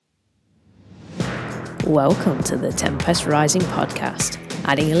Welcome to the Tempest Rising podcast,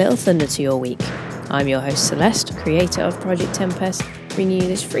 adding a little thunder to your week. I'm your host Celeste, creator of Project Tempest, bringing you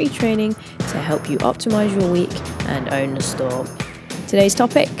this free training to help you optimize your week and own the storm. Today's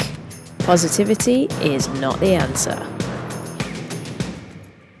topic: positivity is not the answer.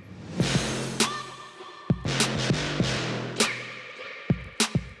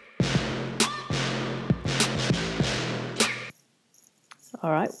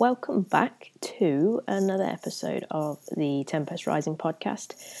 All right, welcome back to another episode of the Tempest Rising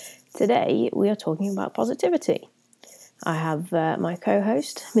podcast. Today we are talking about positivity. I have my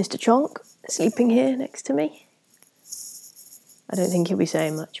co-host, Mr. Chonk, sleeping here next to me. I don't think he'll be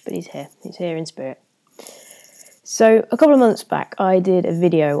saying much, but he's here. He's here in spirit. So a couple of months back, I did a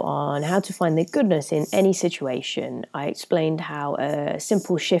video on how to find the goodness in any situation. I explained how a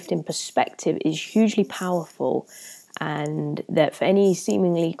simple shift in perspective is hugely powerful, and that for any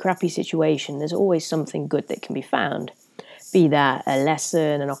seemingly crappy situation, there's always something good that can be found. Be that a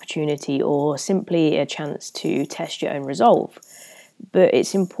lesson, an opportunity, or simply a chance to test your own resolve. But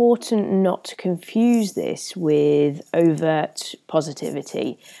it's important not to confuse this with overt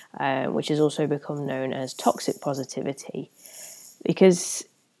positivity, which has also become known as toxic positivity. Because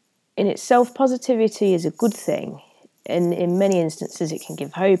in itself, positivity is a good thing. And in many instances, it can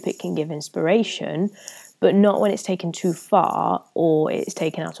give hope, it can give inspiration, but not when it's taken too far or it's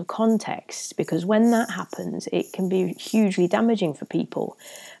taken out of context, because when that happens, it can be hugely damaging for people.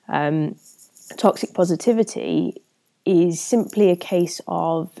 Toxic positivity is simply a case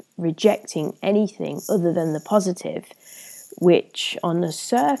of rejecting anything other than the positive, which on the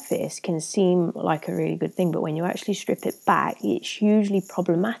surface can seem like a really good thing, but when you actually strip it back, it's hugely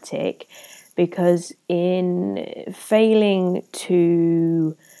problematic, because in failing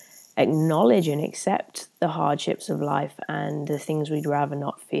to acknowledge and accept the hardships of life and the things we'd rather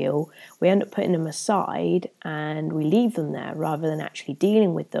not feel, we end up putting them aside and we leave them there rather than actually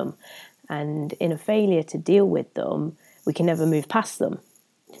dealing with them. And in a failure to deal with them, we can never move past them.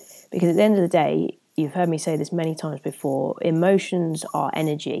 Because at the end of the day, you've heard me say this many times before, emotions are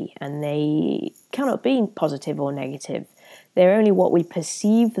energy and they cannot be positive or negative. They're only what we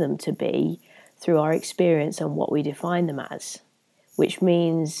perceive them to be through our experience and what we define them as. Which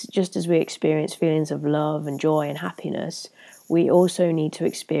means just as we experience feelings of love and joy and happiness, we also need to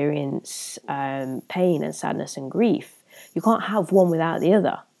experience pain and sadness and grief. You can't have one without the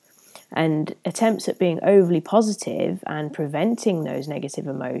other. And attempts at being overly positive and preventing those negative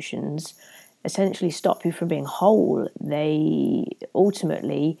emotions essentially stop you from being whole. They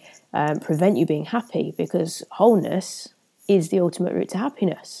ultimately prevent you being happy, because wholeness is the ultimate route to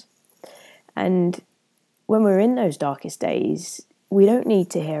happiness. And when we're in those darkest days, we don't need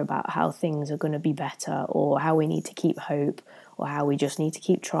to hear about how things are going to be better or how we need to keep hope or how we just need to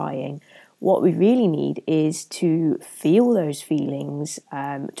keep trying. What we really need is to feel those feelings,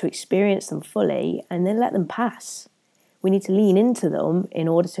 to experience them fully, and then let them pass. We need to lean into them in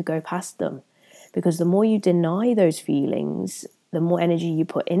order to go past them, because the more you deny those feelings, the more energy you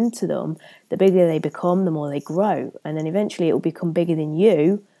put into them, the bigger they become, the more they grow, and then eventually it will become bigger than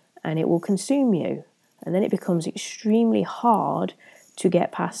you and it will consume you. And then it becomes extremely hard to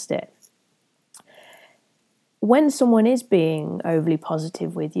get past it. When someone is being overly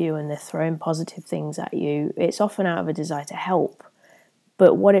positive with you and they're throwing positive things at you, it's often out of a desire to help.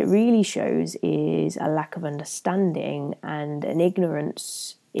 But what it really shows is a lack of understanding and an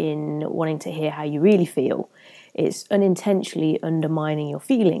ignorance in wanting to hear how you really feel. It's unintentionally undermining your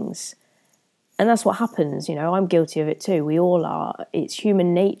feelings. And that's what happens. I'm guilty of it too. We all are. It's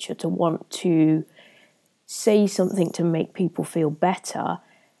human nature to want to say something to make people feel better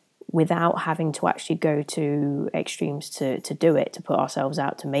without having to actually go to extremes to do it, to put ourselves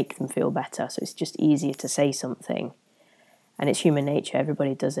out to make them feel better. So it's just easier to say something. And it's human nature,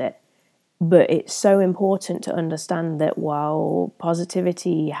 everybody does it. But it's so important to understand that while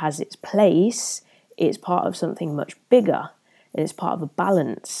positivity has its place, it's part of something much bigger, and it's part of a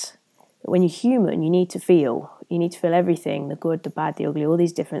balance. When you're human, you need to feel. You need to feel everything, the good, the bad, the ugly, all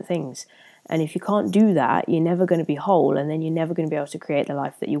these different things. And if you can't do that, you're never going to be whole, and then you're never going to be able to create the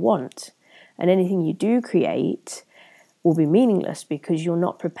life that you want. And anything you do create will be meaningless because you're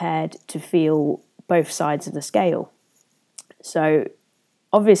not prepared to feel both sides of the scale. So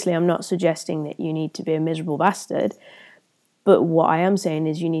obviously I'm not suggesting that you need to be a miserable bastard, but what I am saying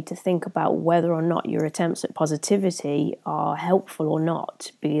is you need to think about whether or not your attempts at positivity are helpful or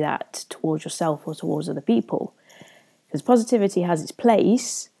not, be that towards yourself or towards other people. Because positivity has its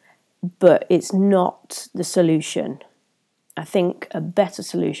place, but it's not the solution. I think a better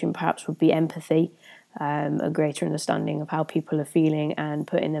solution perhaps would be empathy, a greater understanding of how people are feeling and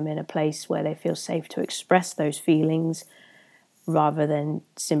putting them in a place where they feel safe to express those feelings rather than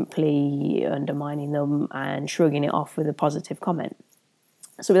simply undermining them and shrugging it off with a positive comment.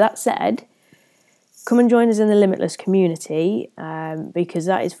 So with that said, come and join us in the Limitless community, because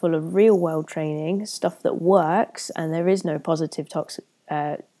that is full of real world training, stuff that works, and there is no toxic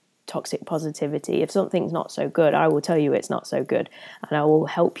positivity. If something's not so good, I will tell you it's not so good, and I will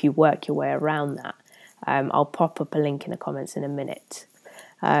help you work your way around that. I'll pop up a link in the comments in a minute.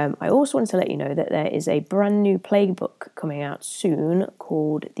 I also wanted to let you know that there is a brand new playbook coming out soon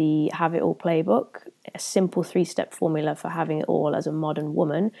called the Have It All Playbook, a simple 3-step formula for having it all as a modern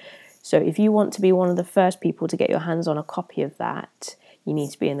woman. So if you want to be one of the first people to get your hands on a copy of that, you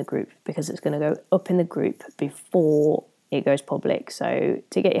need to be in the group, because it's going to go up in the group before it goes public. So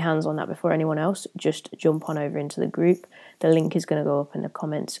to get your hands on that before anyone else, just jump on over into the group. The link is going to go up in the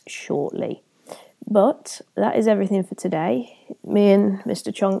comments shortly. But that is everything for today. Me and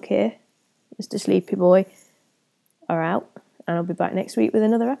Mr. Chonk here, Mr. Sleepy Boy, are out, and I'll be back next week with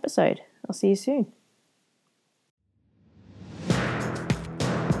another episode. I'll see you soon.